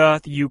Georgia,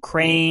 the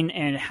Ukraine,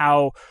 and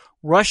how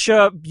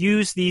Russia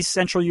views these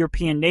Central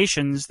European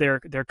nations, their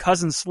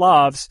cousin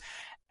Slavs,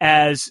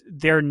 as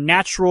their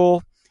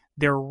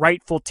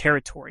rightful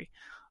territory.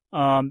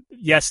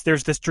 Yes,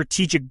 there's the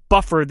strategic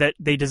buffer that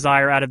they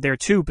desire out of there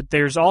too, but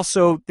there's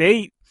also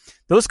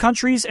those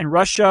countries and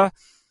Russia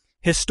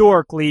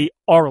historically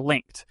are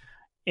linked.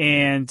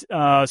 And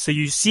so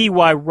you see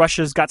why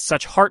Russia's got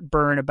such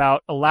heartburn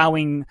about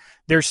allowing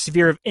their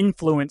sphere of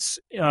influence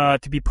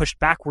to be pushed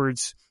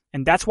backwards.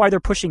 And that's why they're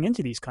pushing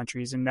into these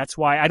countries. And that's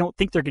why I don't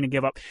think they're going to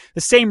give up.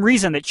 The same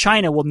reason that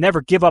China will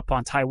never give up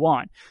on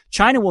Taiwan.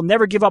 China will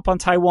never give up on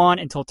Taiwan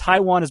until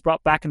Taiwan is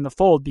brought back in the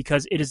fold,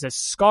 because it is a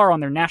scar on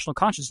their national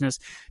consciousness.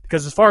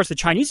 Because as far as the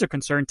Chinese are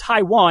concerned,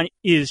 Taiwan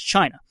is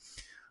China.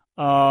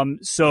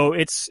 So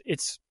it's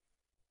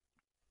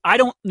I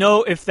don't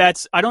know if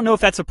that's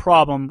a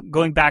problem,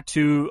 going back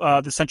to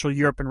the Central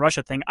Europe and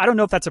Russia thing. I don't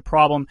know if that's a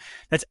problem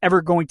that's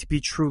ever going to be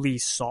truly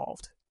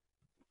solved.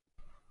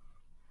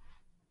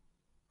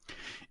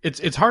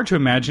 It's hard to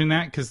imagine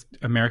that because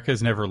America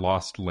has never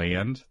lost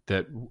land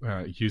that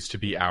used to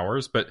be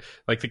ours. But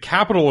like the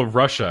capital of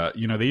Russia,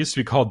 they used to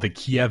be called the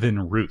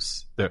Kievan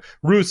Rus. The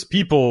Rus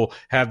people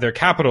had their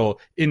capital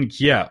in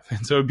Kiev.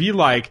 And so it'd be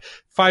like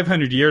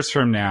 500 years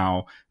from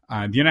now,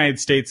 the United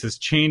States has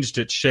changed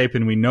its shape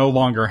and we no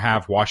longer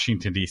have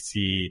Washington,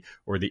 D.C.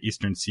 or the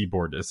Eastern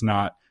Seaboard. It's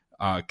not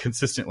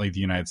consistently the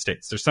United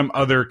States. There's some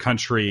other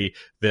country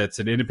that's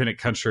an independent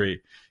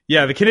country.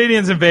 Yeah, the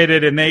Canadians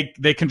invaded and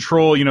they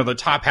control, the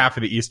top half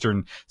of the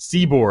Eastern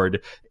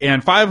Seaboard.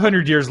 And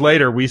 500 years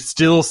later, we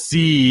still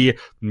see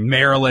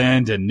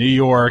Maryland and New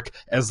York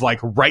as like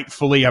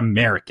rightfully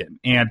American.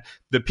 And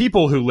the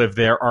people who live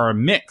there are a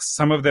mix.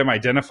 Some of them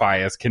identify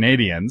as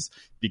Canadians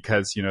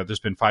because, there's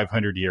been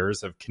 500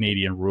 years of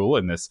Canadian rule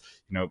in this,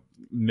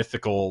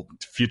 mythical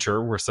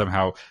future where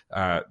somehow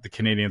the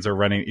Canadians are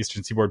running the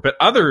Eastern Seaboard. But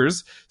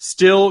others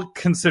still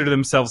consider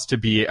themselves to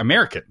be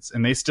Americans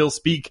and they still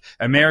speak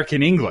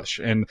American English.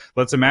 And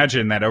let's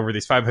imagine that over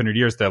these 500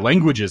 years, the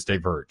languages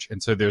diverge.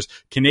 And so there's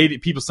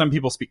Canadian people, some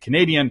people speak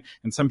Canadian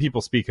and some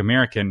people speak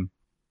American.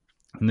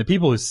 And the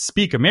people who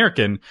speak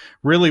American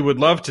really would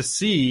love to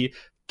see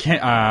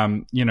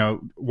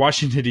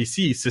Washington,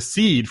 D.C.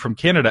 secede from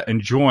Canada and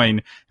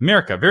join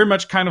America. Very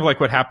much kind of like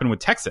what happened with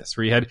Texas,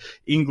 where you had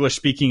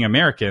English-speaking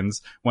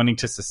Americans wanting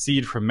to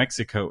secede from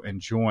Mexico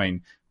and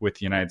join with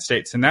the United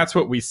States. And that's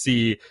what we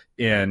see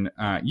in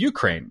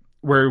Ukraine,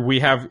 where we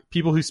have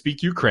people who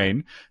speak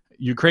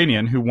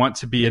Ukrainian who want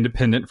to be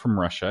independent from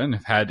Russia and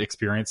have had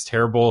experienced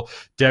terrible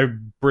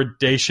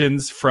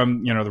degradations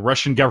from, the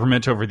Russian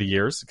government over the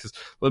years. Because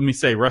let me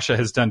say, Russia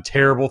has done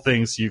terrible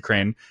things to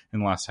Ukraine in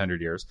the last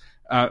 100 years.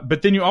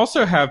 But then you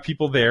also have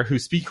people there who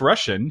speak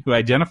Russian, who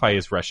identify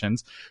as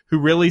Russians, who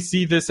really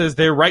see this as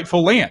their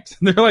rightful land.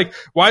 They're like,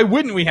 why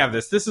wouldn't we have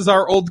this? This is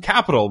our old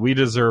capital. We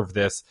deserve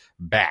this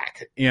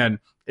back. And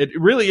it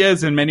really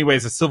is in many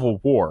ways a civil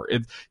war.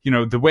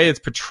 The way it's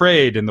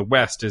portrayed in the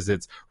West is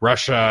it's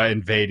Russia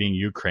invading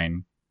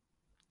Ukraine.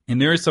 And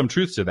there is some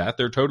truth to that.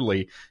 They're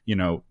totally,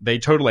 they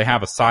totally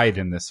have a side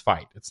in this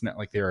fight. It's not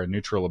like they're a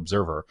neutral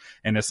observer,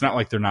 and it's not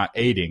like they're not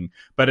aiding,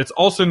 but it's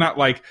also not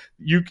like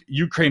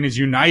Ukraine is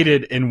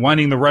united in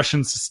wanting the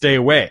Russians to stay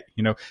away.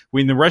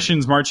 When the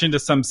Russians march into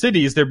some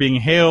cities, they're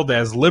being hailed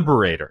as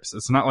liberators.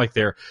 It's not like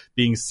they're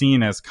being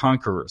seen as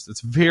conquerors.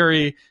 It's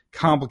very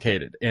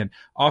complicated, and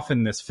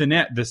often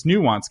this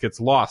nuance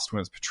gets lost when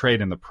it's portrayed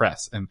in the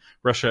press. And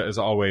Russia is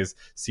always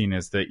seen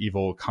as the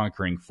evil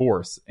conquering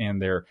force, and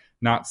they're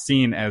not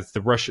seen as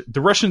the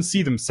Russians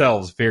see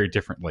themselves very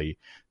differently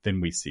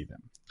than we see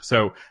them.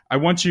 So I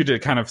want you to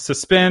kind of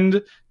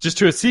suspend just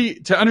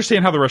to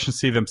understand how the Russians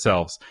see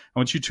themselves. I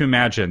want you to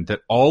imagine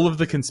that all of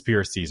the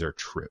conspiracies are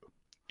true.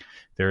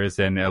 There is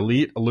an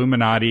elite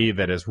Illuminati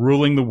that is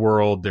ruling the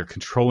world. They're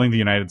controlling the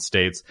United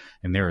States.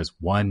 And there is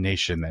one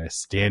nation that is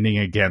standing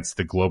against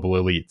the global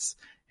elites,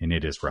 and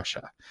it is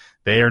Russia.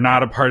 They are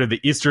not a part of the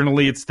Eastern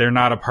elites. They're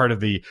not a part of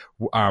the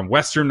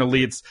Western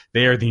elites.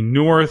 They are the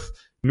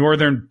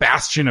northern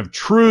bastion of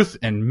truth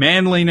and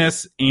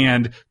manliness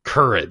and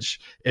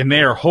courage. And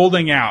they are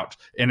holding out.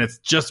 And it's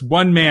just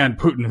one man,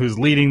 Putin, who's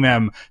leading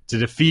them to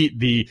defeat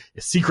the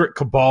secret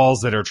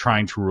cabals that are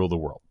trying to rule the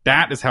world.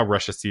 That is how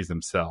Russia sees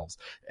themselves,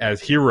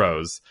 as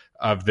heroes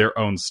of their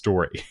own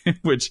story,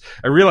 which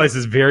I realize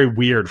is very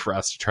weird for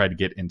us to try to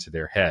get into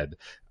their head.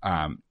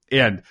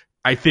 And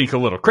I think a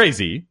little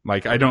crazy.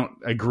 Like, I don't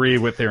agree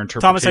with their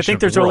interpretation. Thomas, I think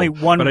there's only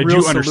one but I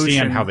real do understand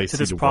solution how they to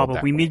see this the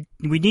problem. world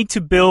that We need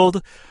to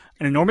build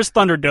an enormous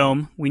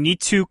Thunderdome. We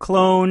need to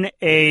clone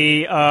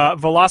a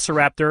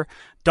Velociraptor.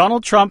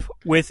 Donald Trump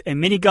with a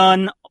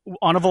minigun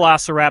on a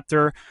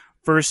Velociraptor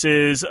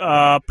versus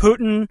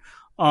Putin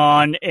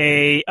on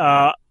a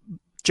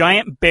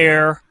giant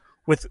bear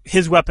with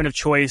his weapon of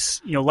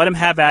choice. Let him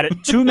have at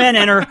it. 2 men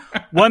enter,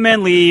 1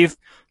 man leave.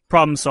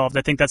 Problem solved.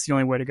 I think that's the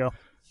only way to go.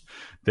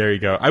 There you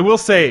go. I will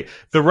say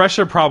the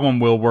Russia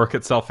problem will work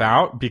itself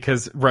out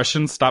because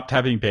Russians stopped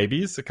having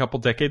babies a couple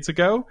decades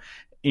ago,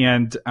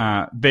 and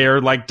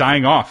they're like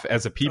dying off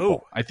as a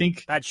people. I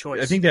think bad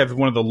choice. I think they have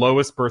one of the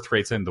lowest birth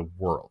rates in the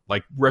world.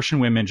 Like, Russian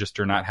women just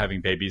are not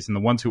having babies, and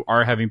the ones who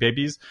are having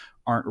babies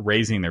aren't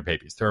raising their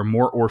babies. There are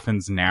more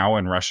orphans now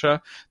in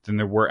Russia than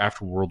there were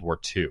after World War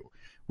II,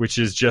 which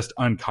is just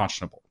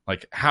unconscionable.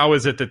 Like, how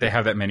is it that they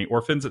have that many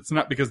orphans? It's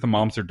not because the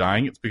moms are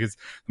dying. It's because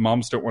the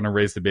moms don't want to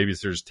raise the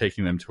babies. They're just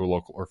taking them to a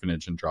local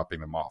orphanage and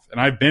dropping them off. And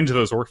I've been to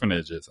those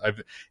orphanages.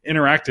 I've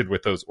interacted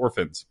with those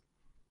orphans.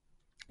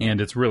 And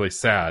it's really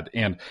sad.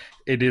 And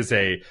it is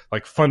a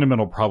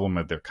fundamental problem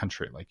of their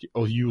country. Like,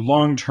 you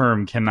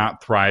long-term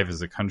cannot thrive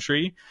as a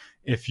country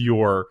if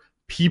your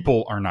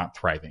people are not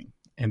thriving.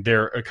 And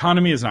their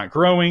economy is not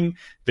growing.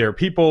 Their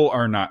people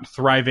are not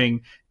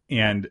thriving.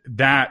 And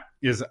that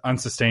is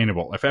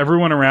unsustainable. If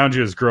everyone around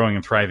you is growing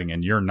and thriving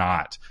and you're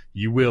not,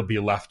 you will be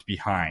left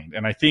behind.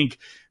 And I think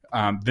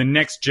the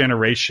next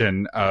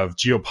generation of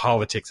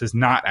geopolitics is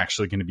not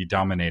actually going to be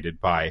dominated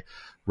by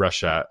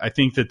Russia. I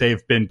think that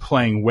they've been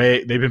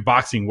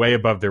boxing way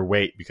above their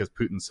weight because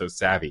Putin's so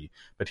savvy,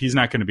 but he's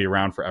not going to be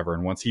around forever.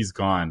 And once he's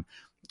gone,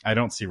 I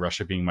don't see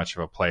Russia being much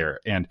of a player.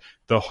 And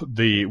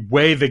the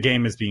way the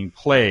game is being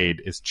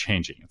played is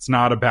changing. It's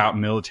not about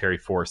military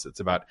force. It's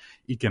about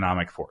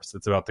economic force.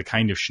 It's about the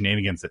kind of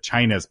shenanigans that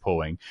China is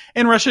pulling.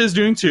 And Russia is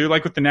doing too,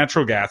 like with the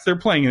natural gas. They're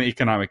playing an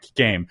economic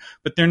game,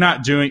 but they're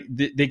not doing,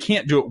 they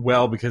can't do it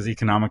well because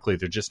economically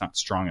they're just not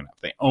strong enough.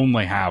 They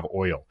only have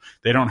oil.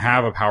 They don't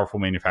have a powerful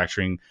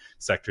manufacturing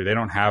sector. They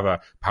don't have a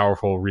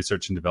powerful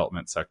research and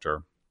development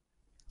sector.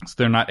 So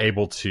they're not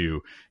able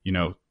to,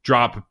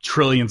 drop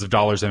trillions of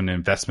dollars in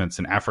investments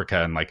in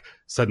Africa and like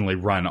suddenly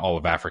run all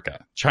of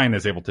Africa. China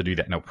is able to do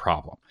that no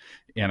problem.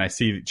 And I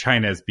see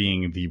China as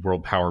being the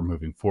world power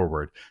moving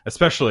forward,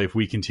 especially if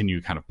we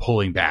continue kind of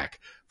pulling back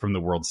from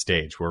the world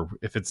stage, where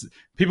if it's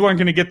people aren't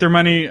going to get their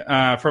money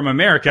from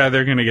America,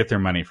 they're going to get their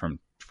money from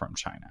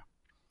China.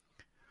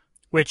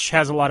 Which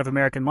has a lot of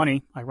American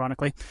money,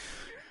 ironically.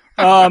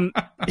 Yeah.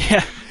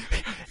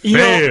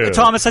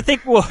 Thomas, I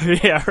think,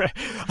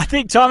 I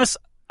think, Thomas,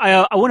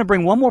 I want to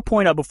bring one more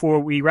point up before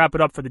we wrap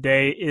it up for the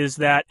day, is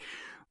that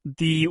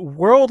the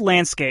world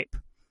landscape,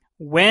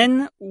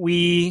 and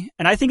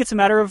I think it's a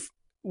matter of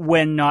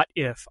when, not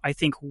if, I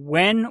think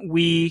when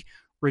we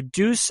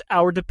reduce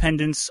our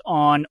dependence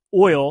on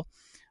oil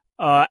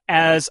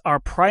as our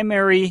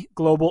primary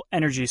global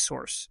energy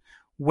source,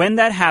 when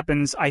that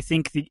happens, I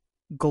think the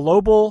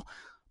global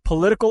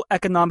political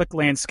economic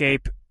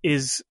landscape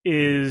is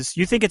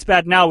you think it's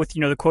bad now with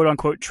the quote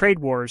unquote trade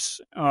wars.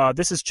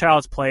 This is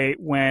child's play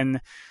when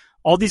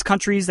all these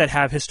countries that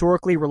have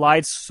historically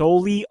relied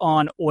solely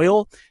on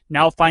oil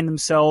now find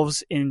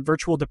themselves in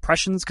virtual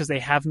depressions because they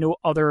have no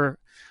other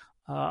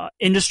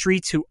industry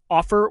to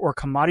offer or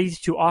commodity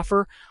to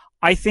offer.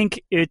 I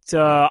think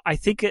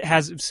it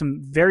has some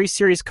very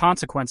serious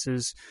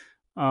consequences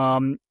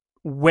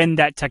when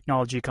that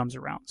technology comes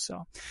around.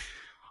 So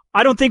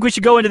I don't think we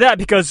should go into that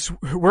because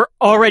we're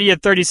already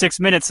at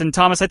 36 minutes. And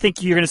Thomas, I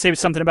think you're going to say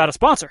something about a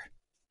sponsor.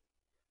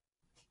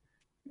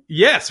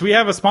 Yes, we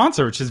have a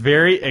sponsor, which is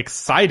very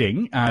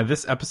exciting.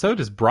 This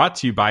episode is brought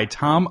to you by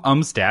Tom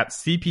Umstattd,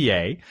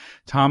 CPA.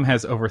 Tom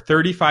has over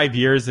 35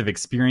 years of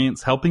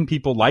experience helping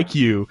people like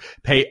you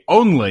pay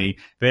only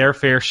their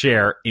fair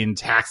share in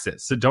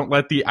taxes. So don't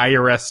let the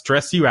IRS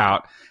stress you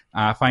out.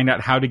 Find out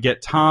how to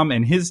get Tom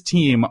and his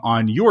team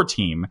on your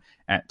team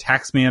at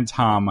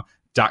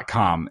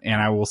taxmantom.com.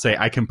 And I will say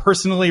I can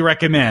personally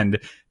recommend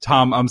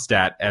Tom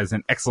Umstattd as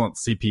an excellent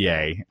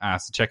CPA.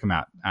 So check him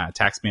out,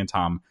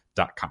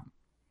 taxmantom.com.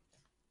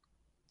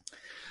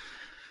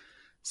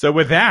 So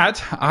with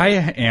that, I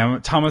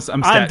am Thomas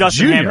Umstattd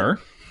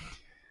Jr.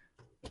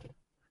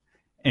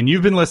 And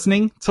you've been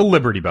listening to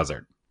Liberty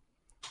Buzzard.